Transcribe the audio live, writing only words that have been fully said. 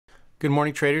Good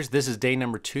morning, traders. This is day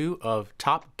number 2 of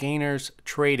Top Gainers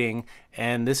Trading,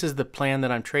 and this is the plan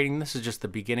that I'm trading. This is just the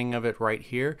beginning of it right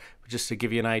here. Just to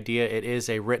give you an idea, it is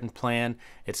a written plan.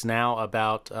 It's now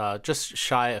about just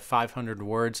shy of 500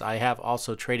 words. I have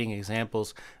also trading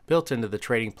examples built into the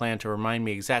trading plan to remind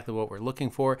me exactly what we're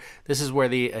looking for. This is where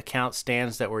the account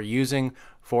stands that we're using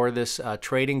for this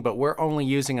trading, but we're only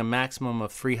using a maximum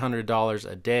of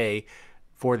 $300 a day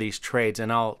for these trades,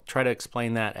 and I'll try to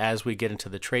explain that as we get into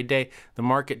the trade day. The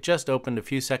market just opened a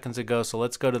few seconds ago, so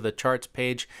let's go to the charts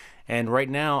page, and right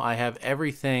now I have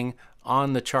everything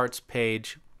on the charts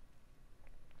page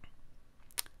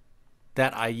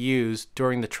that I used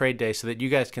during the trade day so that you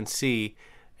guys can see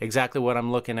exactly what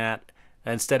I'm looking at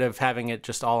instead of having it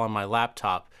just all on my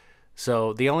laptop.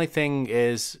 So the only thing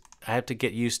is I have to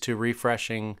get used to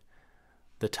refreshing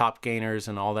the top gainers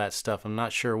and all that stuff. I'm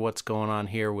not sure what's going on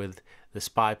here with the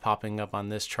SPY popping up on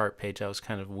this chart page. That was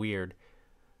kind of weird.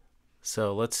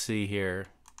 So let's see here.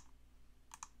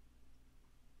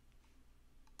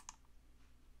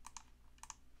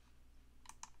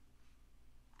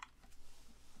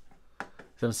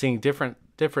 So I'm seeing different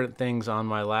things on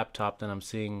my laptop than I'm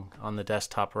seeing on the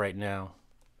desktop right now.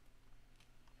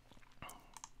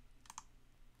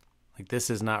 Like this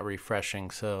is not refreshing,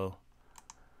 so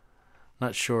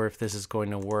not sure if this is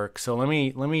going to work. So let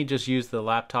me just use the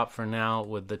laptop for now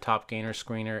with the top gainer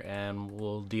screener, and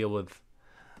we'll deal with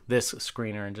this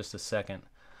screener in just a second.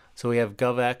 So we have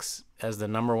GOVX as the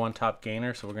 #1 top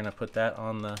gainer, so we're going to put that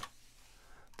on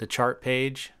the chart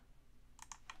page,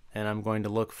 and I'm going to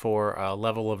look for a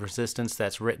level of resistance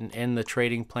that's written in the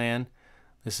trading plan.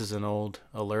 This is an old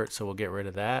alert, so we'll get rid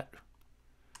of that.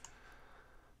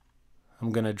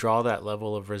 I'm going to draw that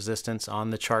level of resistance on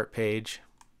the chart page.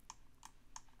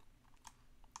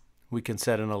 We can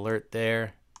set an alert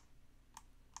there.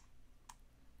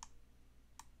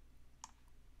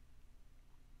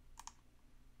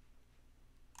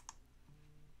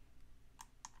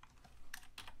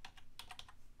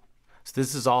 So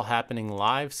this is all happening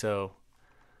live, so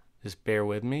just bear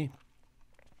with me.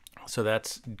 So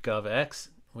that's GOVX.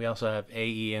 We also have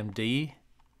AEMD.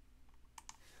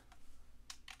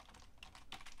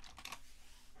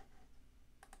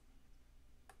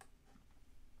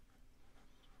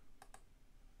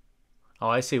 Oh,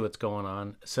 I see what's going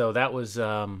on. So that was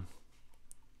my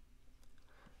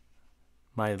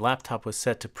laptop was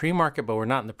set to pre-market, but we're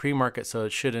not in the pre-market, so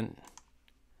it shouldn't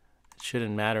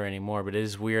matter anymore. But it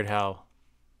is weird how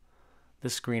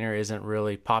this screener isn't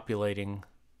really populating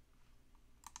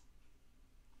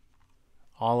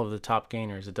all of the top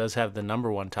gainers. It does have the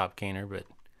 #1 top gainer, but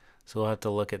so we'll have to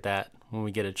look at that when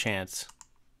we get a chance.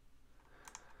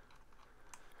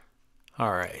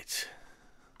 All right.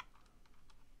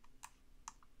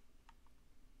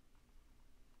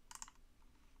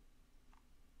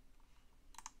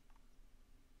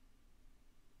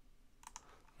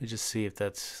 Let me just see if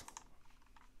that's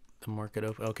the market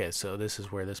open. Okay, so this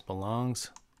is where this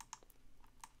belongs.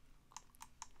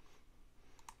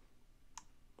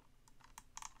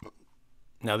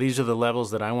 Now these are the levels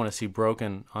that I want to see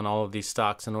broken on all of these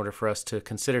stocks in order for us to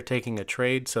consider taking a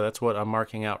trade. So that's what I'm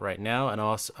marking out right now, and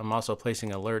I'm also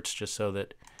placing alerts just so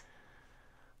that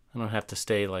I don't have to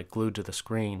stay like glued to the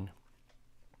screen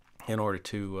in order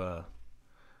to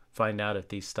find out if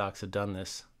these stocks have done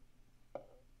this.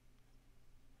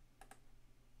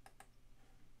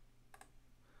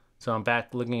 So I'm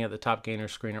back looking at the top gainer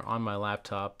screener on my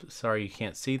laptop. Sorry you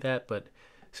can't see that, but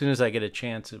as soon as I get a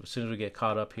chance, as soon as we get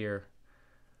caught up here,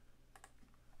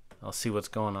 I'll see what's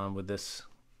going on with this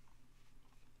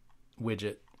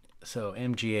widget. So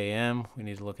MGAM, we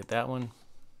need to look at that one.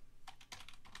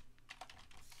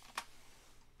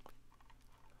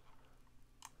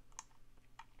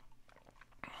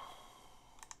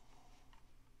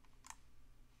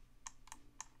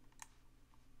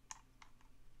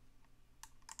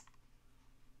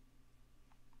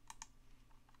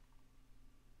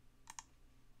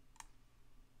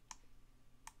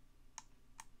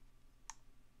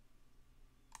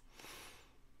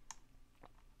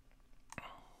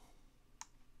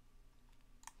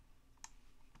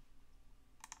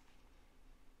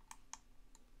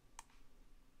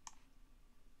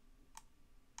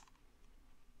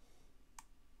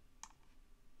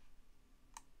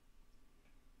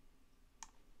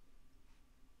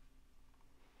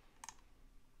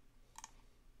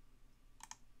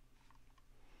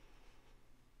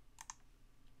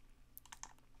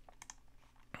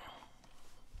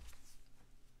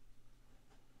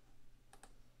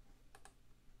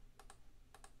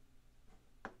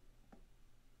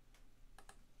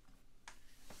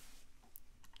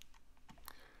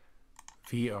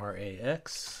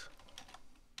 VRAX.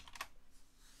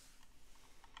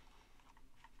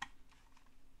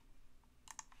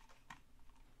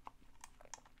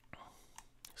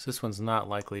 So this one's not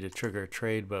likely to trigger a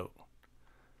trade, but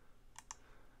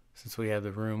since we have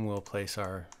the room, we'll place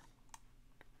our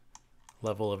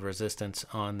level of resistance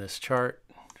on this chart.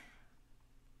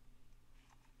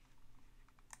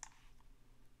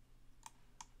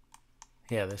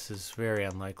 Yeah, this is very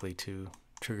unlikely to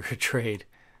trigger a trade.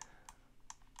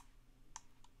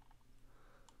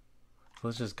 So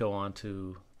let's just go on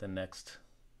to the next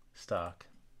stock,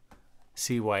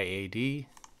 CYAD.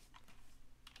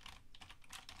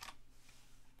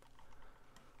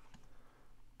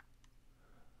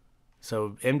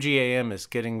 So MGAM is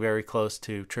getting very close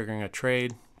to triggering a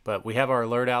trade, but we have our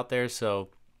alert out there, so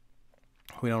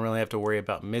we don't really have to worry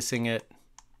about missing it.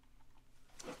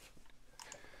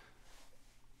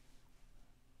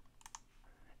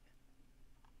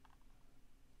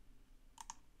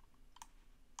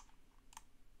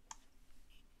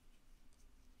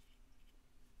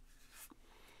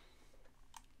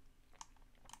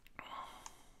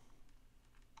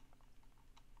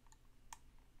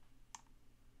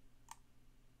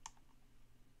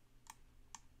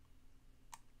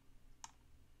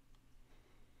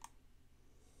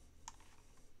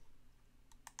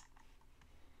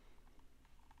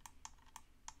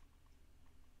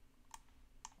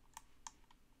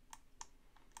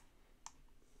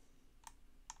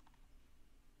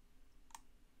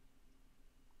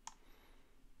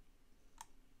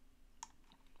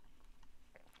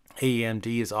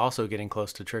 AEMD is also getting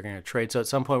close to triggering a trade. So at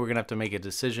some point we're going to have to make a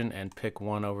decision and pick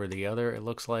one over the other, it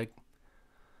looks like.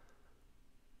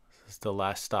 This is the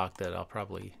last stock that I'll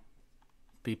probably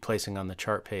be placing on the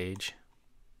chart page.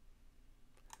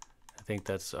 I think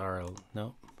that's our,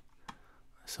 nope. I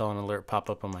saw an alert pop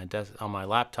up on my desk, on my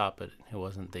laptop, but it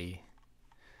wasn't the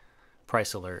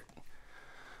price alert.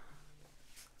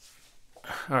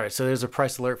 All right, so there's a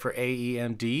price alert for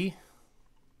AEMD.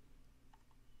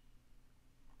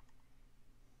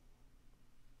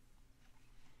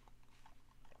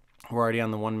 We're already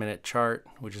on the 1 minute chart,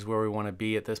 which is where we want to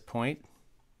be at this point.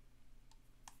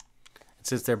 And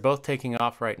since they're both taking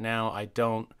off right now, I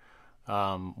don't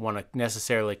want to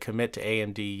necessarily commit to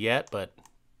AMD yet, but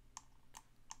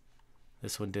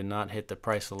this one did not hit the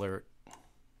price alert.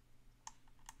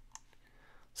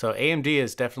 So AMD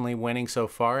is definitely winning so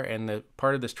far, and the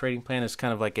part of this trading plan is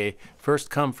kind of like a first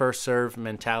come, first serve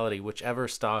mentality. Whichever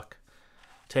stock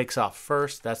takes off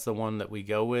first, that's the one that we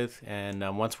go with, and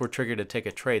once we're triggered to take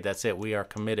a trade, that's it. We are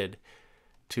committed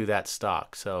to that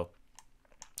stock. So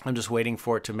I'm just waiting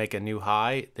for it to make a new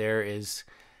high. There is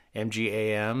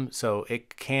MGAM, so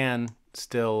it can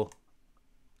still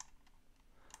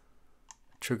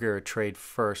trigger a trade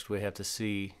first. We have to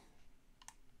see.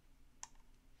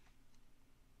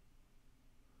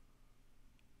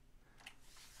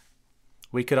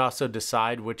 We could also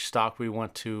decide which stock we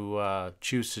want to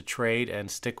choose to trade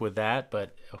and stick with that,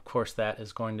 but of course that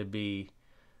is going to be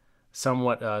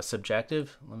somewhat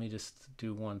subjective. Let me just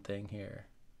do one thing here.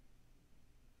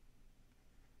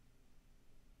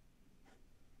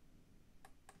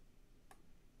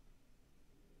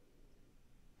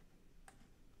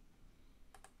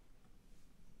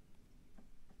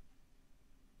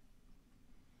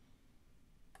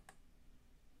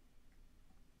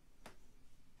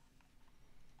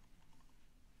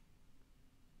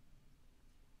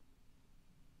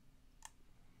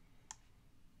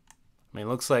 I mean, it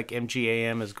looks like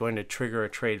MGAM is going to trigger a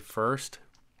trade first.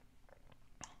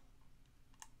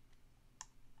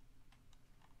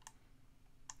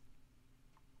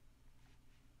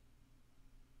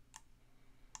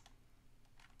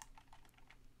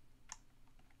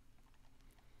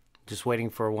 Just waiting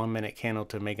for a 1 minute candle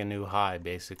to make a new high,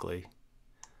 basically.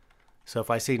 So if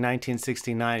I see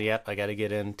 1969, yep, I got to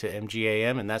get into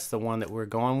MGAM, and that's the one that we're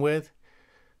going with.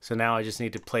 So now I just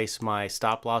need to place my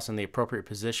stop loss in the appropriate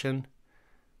position.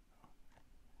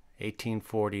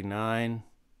 1849.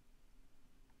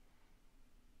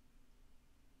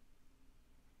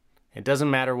 It doesn't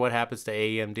matter what happens to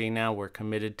AEMD now. We're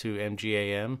committed to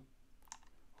MGAM.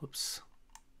 Whoops.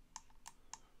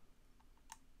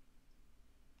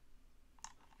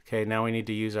 Okay, now we need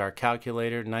to use our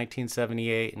calculator.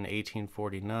 1978 and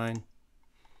 1849.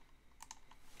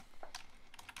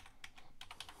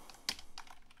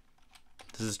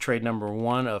 This is trade number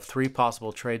 1 of 3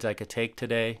 possible trades I could take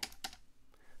today.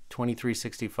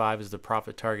 2365 is the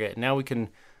profit target. Now we can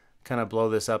kind of blow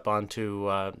this up onto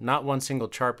not one single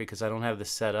chart because I don't have this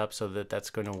set up so that that's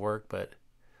going to work, but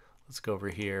let's go over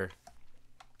here.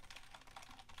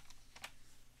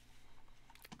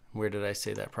 Where did I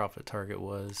say that profit target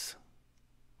was?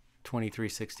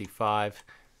 2365.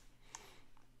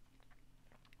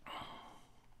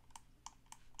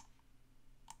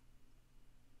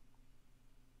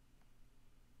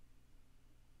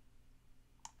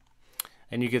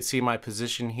 And you can see my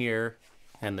position here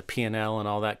and the P&L and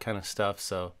all that kind of stuff.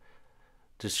 So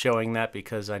just showing that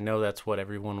because I know that's what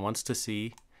everyone wants to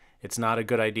see. It's not a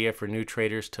good idea for new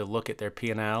traders to look at their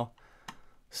P&L.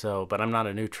 So, but I'm not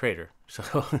a new trader,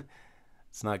 so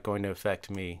it's not going to affect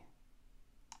me.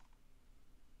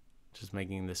 Just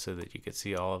making this so that you can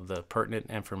see all of the pertinent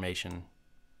information.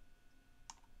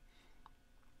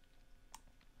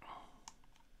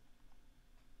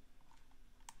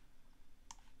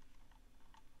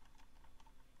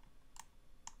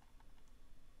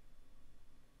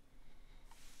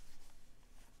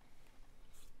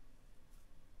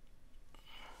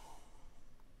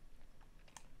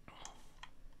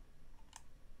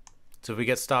 So if we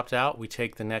get stopped out, we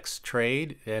take the next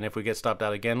trade, and if we get stopped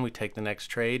out again, we take the next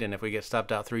trade, and if we get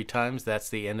stopped out 3 times, that's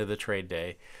the end of the trade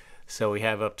day. So we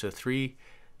have up to 3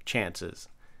 chances.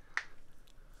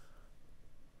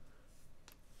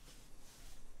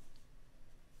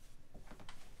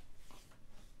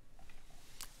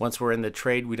 Once we're in the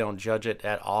trade, we don't judge it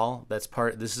at all.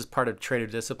 This is part of trader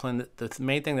discipline. The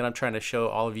main thing that I'm trying to show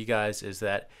all of you guys is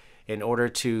that in order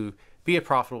to be a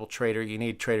profitable trader, you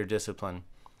need trader discipline.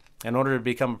 In order to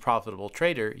become a profitable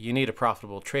trader, you need a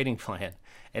profitable trading plan.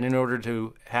 And in order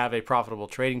to have a profitable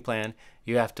trading plan,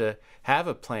 you have to have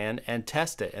a plan and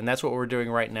test it. And that's what we're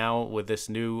doing right now with this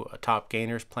new top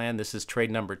gainers plan. This is trade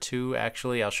number 2,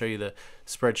 actually. I'll show you the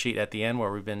spreadsheet at the end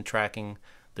where we've been tracking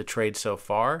the trade so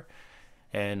far.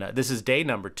 And this is day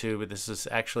number 2, but this is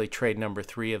actually trade number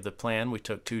 3 of the plan. We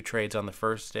took 2 trades on the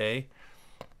first day.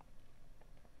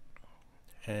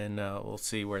 And we'll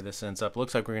see where this ends up.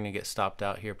 Looks like we're going to get stopped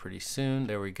out here pretty soon.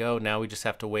 There we go. Now we just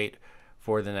have to wait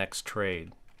for the next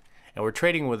trade. And we're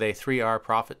trading with a 3R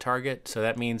profit target, so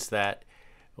that means that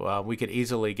we could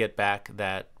easily get back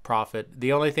that profit.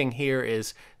 The only thing here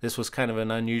is this was kind of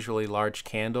an unusually large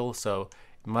candle, so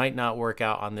it might not work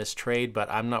out on this trade, but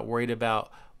I'm not worried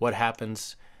about what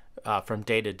happens from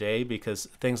day to day because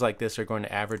things like this are going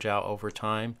to average out over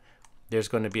time. There's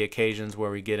going to be occasions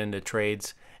where we get into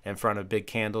trades in front of big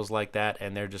candles like that,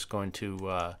 and they're just going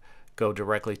to go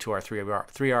directly to our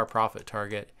 3R profit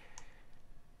target.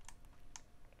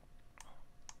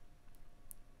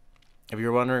 If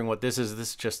you're wondering what this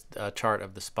is just a chart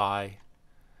of the SPY.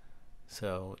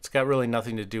 So it's got really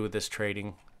nothing to do with this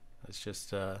trading. It's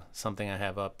just something I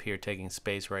have up here taking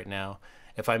space right now.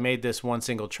 If I made this one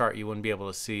single chart, you wouldn't be able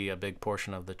to see a big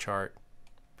portion of the chart.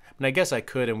 And I guess I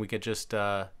could, and we could just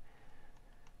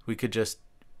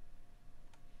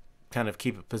kind of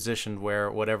keep it positioned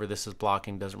where whatever this is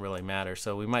blocking doesn't really matter.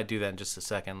 So we might do that in just a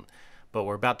second, but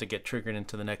we're about to get triggered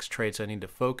into the next trade, so I need to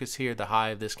focus here. The high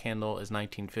of this candle is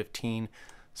 1915,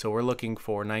 so we're looking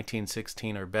for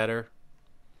 1916 or better.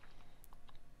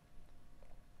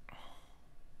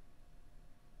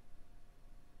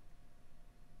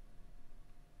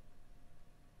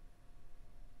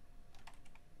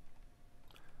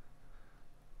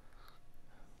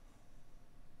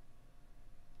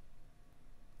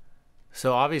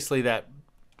 So obviously that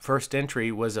first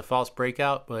entry was a false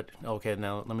breakout, but okay,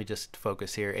 now let me just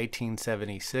focus here.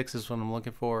 1876 is what I'm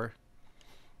looking for.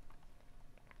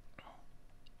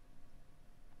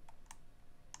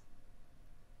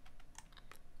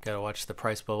 Gotta watch the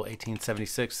price bubble.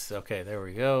 1876. Okay, there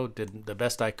we go. Did the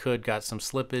best I could, got some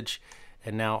slippage,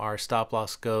 and now our stop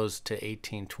loss goes to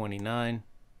 1829.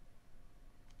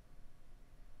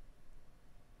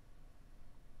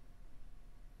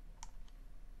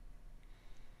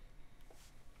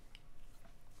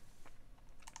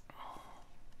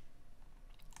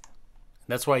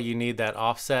 That's why you need that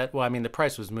offset. Well, I mean, the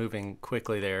price was moving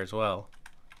quickly there as well.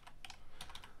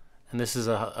 And this is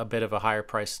a bit of a higher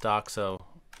price stock, so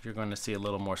you're going to see a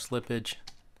little more slippage.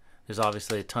 There's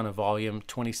obviously a ton of volume.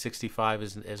 2065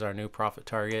 is our new profit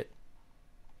target.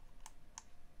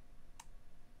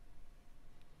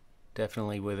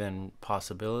 Definitely within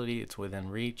possibility. It's within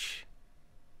reach.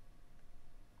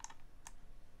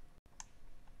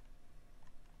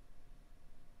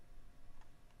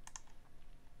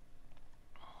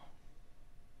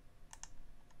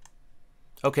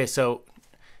 Okay, so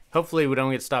hopefully we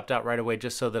don't get stopped out right away,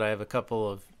 just so that I have a couple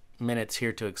of minutes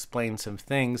here to explain some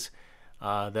things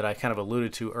that I kind of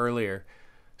alluded to earlier.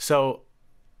 So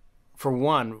for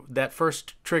one, that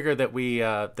first trigger that we,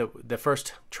 the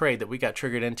first trade that we got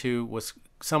triggered into was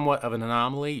somewhat of an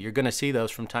anomaly. You're going to see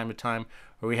those from time to time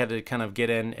where we had to kind of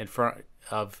get in front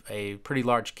of a pretty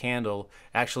large candle,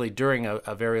 actually during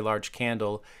a very large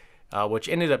candle, which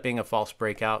ended up being a false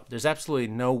breakout. There's absolutely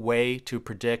no way to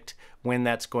predict when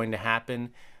that's going to happen.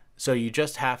 So you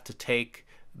just have to take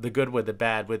the good with the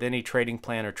bad with any trading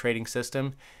plan or trading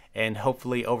system. And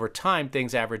hopefully over time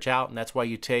things average out. And that's why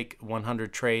you take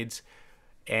 100 trades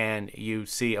and you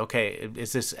see, okay,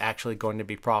 is this actually going to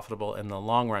be profitable in the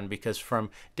long run? Because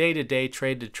from day to day,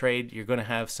 trade to trade, you're going to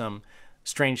have some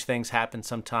strange things happen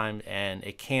sometime, and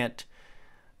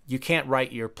you can't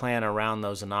write your plan around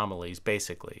those anomalies,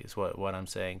 basically, is what I'm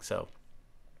saying. So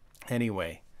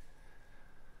anyway,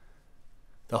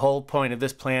 the whole point of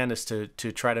this plan is to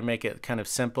try to make it kind of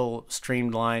simple,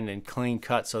 streamlined, and clean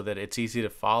cut so that it's easy to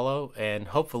follow, and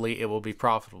hopefully it will be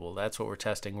profitable. That's what we're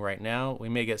testing right now. We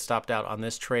may get stopped out on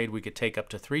this trade. We could take up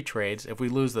to 3 trades. If we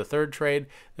lose the 3rd trade,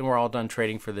 then we're all done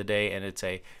trading for the day, and it's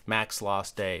a max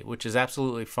loss day, which is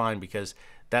absolutely fine because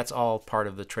that's all part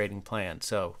of the trading plan.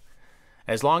 So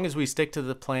as long as we stick to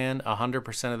the plan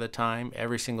 100% of the time,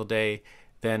 every single day,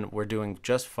 then we're doing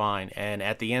just fine. And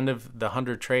at the end of the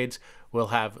 100 trades, we'll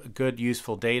have good,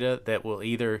 useful data that will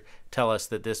either tell us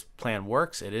that this plan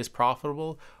works, it is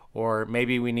profitable, or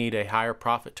maybe we need a higher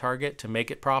profit target to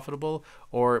make it profitable,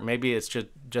 or maybe it's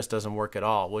just doesn't work at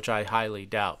all, which I highly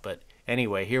doubt. But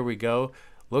anyway, here we go.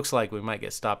 Looks like we might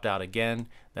get stopped out again.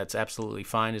 That's absolutely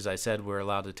fine. As I said, we're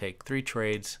allowed to take 3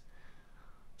 trades.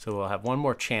 So we'll have one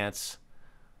more chance.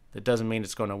 That doesn't mean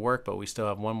it's going to work, but we still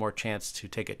have one more chance to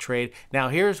take a trade. Now,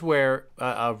 here's where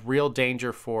a real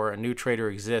danger for a new trader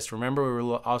exists. Remember, we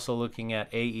were also looking at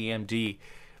AEMD.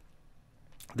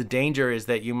 The danger is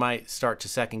that you might start to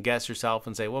second guess yourself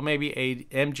and say, well, maybe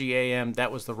MGAM,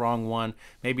 that was the wrong one.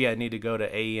 Maybe I need to go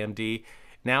to AEMD.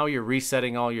 Now you're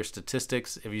resetting all your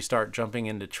statistics if you start jumping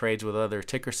into trades with other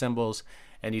ticker symbols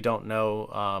and you don't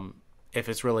know if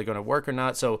it's really going to work or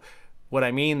not. So what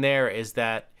I mean there is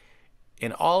that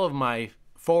in all of my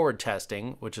forward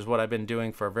testing, which is what I've been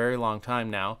doing for a very long time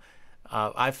now,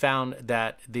 I've found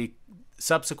that the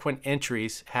subsequent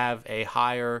entries have a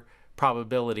higher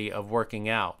probability of working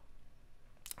out,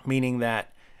 meaning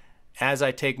that as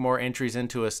I take more entries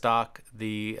into a stock,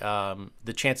 the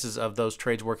chances of those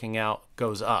trades working out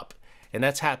goes up. And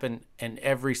that's happened in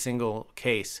every single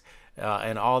case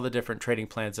and all the different trading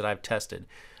plans that I've tested.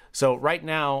 So right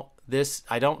now,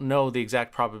 I don't know the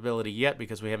exact probability yet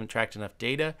because we haven't tracked enough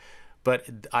data, but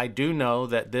I do know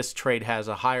that this trade has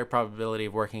a higher probability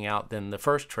of working out than the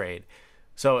first trade.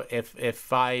 So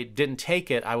if I didn't take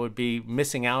it, I would be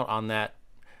missing out on that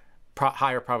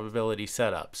higher probability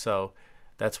setup. So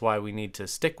that's why we need to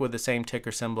stick with the same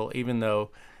ticker symbol, even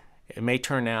though it may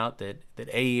turn out that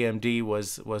AEMD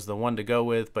was the one to go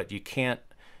with, but you can't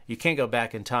go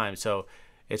back in time. So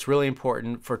it's really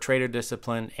important for trader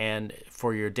discipline and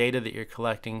for your data that you're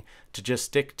collecting to just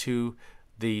stick to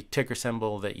the ticker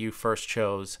symbol that you first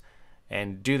chose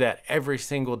and do that every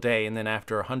single day. And then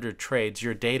after 100 trades,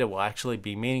 your data will actually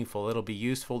be meaningful. It'll be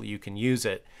useful. You can use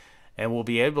it. And we'll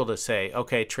be able to say,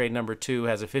 okay, trade number 2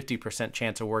 has a 50%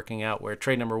 chance of working out, where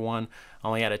trade number 1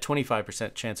 only had a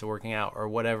 25% chance of working out, or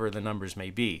whatever the numbers may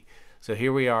be. So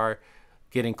here we are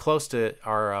getting close to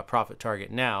our profit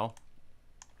target now.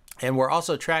 And we're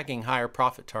also tracking higher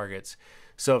profit targets.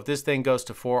 So if this thing goes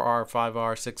to 4R, 5R,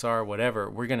 6R, whatever,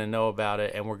 we're going to know about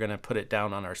it and we're going to put it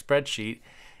down on our spreadsheet.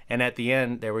 And at the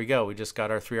end, there we go. We just got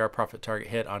our 3R profit target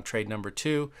hit on trade number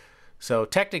 2. So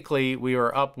technically, we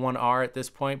were up 1R at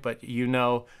this point, but you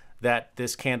know that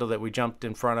this candle that we jumped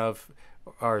in front of,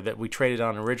 or that we traded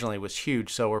on originally, was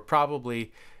huge. So we're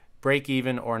probably break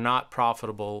even or not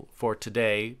profitable for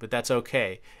today, but that's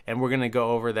okay. And we're going to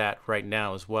go over that right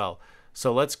now as well.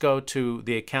 So let's go to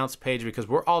the accounts page because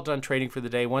we're all done trading for the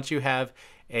day. Once you have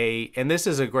and this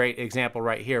is a great example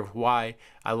right here of why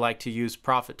I like to use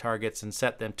profit targets and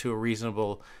set them to a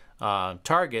reasonable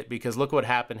target, because look what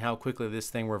happened, how quickly this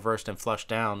thing reversed and flushed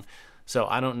down. So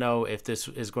I don't know if this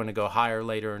is going to go higher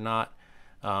later or not.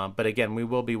 But again, we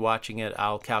will be watching it.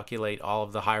 I'll calculate all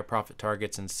of the higher profit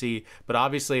targets and see. But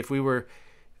obviously, if we were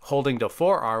holding to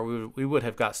 4R, we would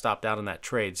have got stopped out on that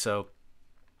trade. So,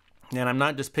 and I'm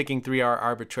not just picking 3R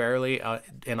arbitrarily.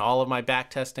 In all of my back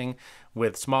testing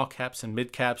with small caps and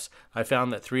mid caps, I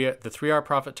found that the 3R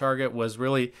profit target was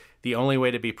really the only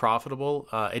way to be profitable.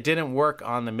 It didn't work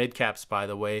on the mid caps, by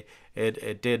the way.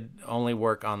 It did only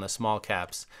work on the small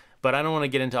caps. But I don't want to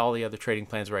get into all the other trading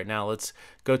plans right now. Let's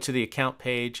go to the account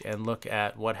page and look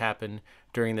at what happened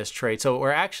during this trade. So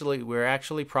we're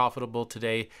actually profitable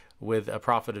today with a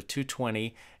profit of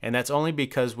 220, and that's only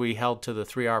because we held to the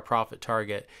 3R profit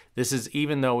target. This is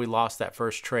even though we lost that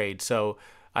first trade. So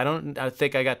I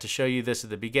think I got to show you this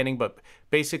at the beginning, but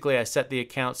basically I set the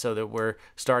account so that we're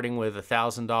starting with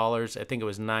 $1,000. I think it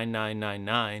was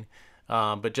 9999,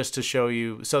 but just to show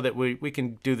you so that we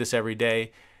can do this every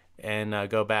day and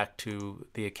go back to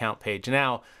the account page.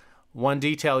 Now, one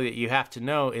detail that you have to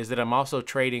know is that I'm also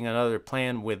trading another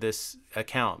plan with this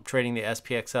account, trading the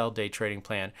SPXL day trading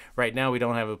plan. Right now we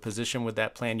don't have a position with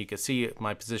that plan. You can see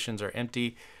my positions are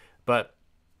empty, but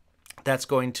that's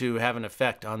going to have an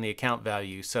effect on the account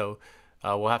value. So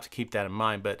we'll have to keep that in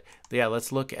mind. But yeah,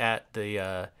 let's look at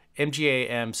the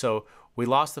MGAM. So we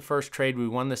lost the first trade, we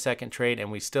won the second trade,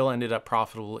 and we still ended up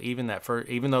profitable even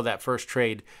though that first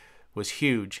trade was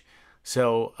huge.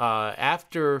 So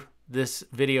after this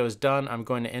video is done, I'm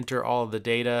going to enter all of the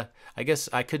data. I guess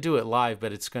I could do it live,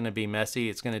 but it's going to be messy.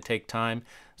 It's going to take time.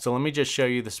 So let me just show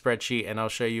you the spreadsheet, and I'll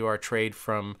show you our trade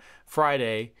from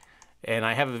Friday. And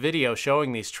I have a video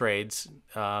showing these trades.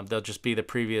 They'll just be the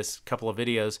previous couple of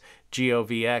videos.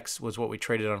 GOVX was what we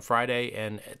traded on Friday,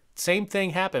 and same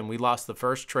thing happened. We lost the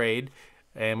first trade,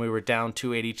 and we were down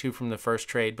 282 from the first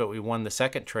trade, but we won the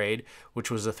second trade, which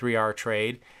was a 3-hour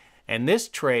trade. And this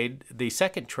trade, the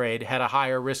second trade, had a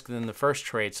higher risk than the first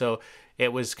trade. So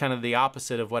it was kind of the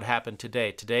opposite of what happened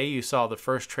today. Today you saw the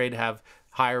first trade have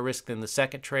higher risk than the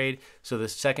second trade. So the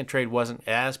second trade wasn't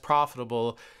as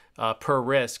profitable per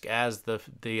risk as the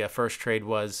first trade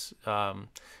was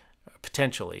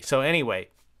potentially. So anyway,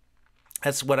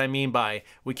 that's what I mean by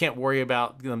we can't worry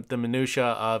about the minutia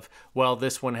of, well,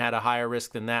 this one had a higher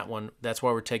risk than that one. That's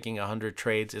why we're taking 100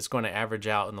 trades. It's going to average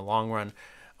out in the long run.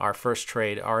 Our first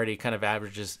trade already kind of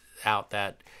averages out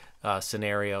that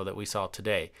scenario that we saw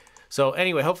today. So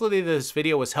anyway, hopefully this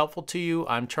video was helpful to you.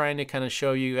 I'm trying to kind of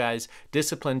show you guys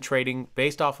disciplined trading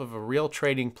based off of a real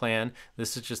trading plan.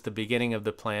 This is just the beginning of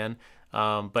the plan.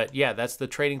 But yeah, that's the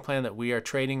trading plan that we are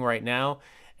trading right now.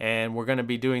 And we're going to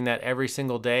be doing that every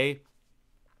single day.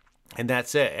 And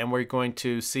that's it. And we're going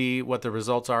to see what the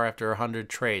results are after 100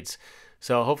 trades.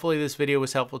 So hopefully this video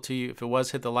was helpful to you. If it was,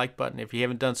 hit the like button. If you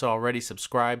haven't done so already,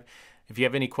 subscribe. If you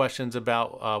have any questions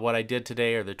about what I did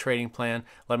today or the trading plan,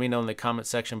 let me know in the comment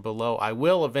section below. I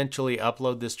will eventually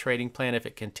upload this trading plan if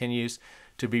it continues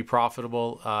to be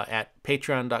profitable at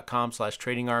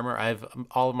patreon.com/tradingarmor. I have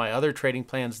all of my other trading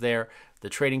plans there, the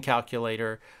trading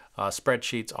calculator,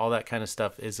 spreadsheets, all that kind of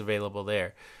stuff is available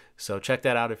there. So check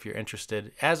that out if you're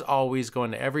interested. As always, go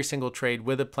into every single trade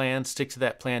with a plan. Stick to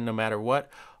that plan no matter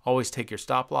what. Always take your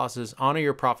stop losses, honor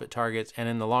your profit targets, and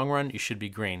in the long run, you should be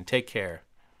green. Take care.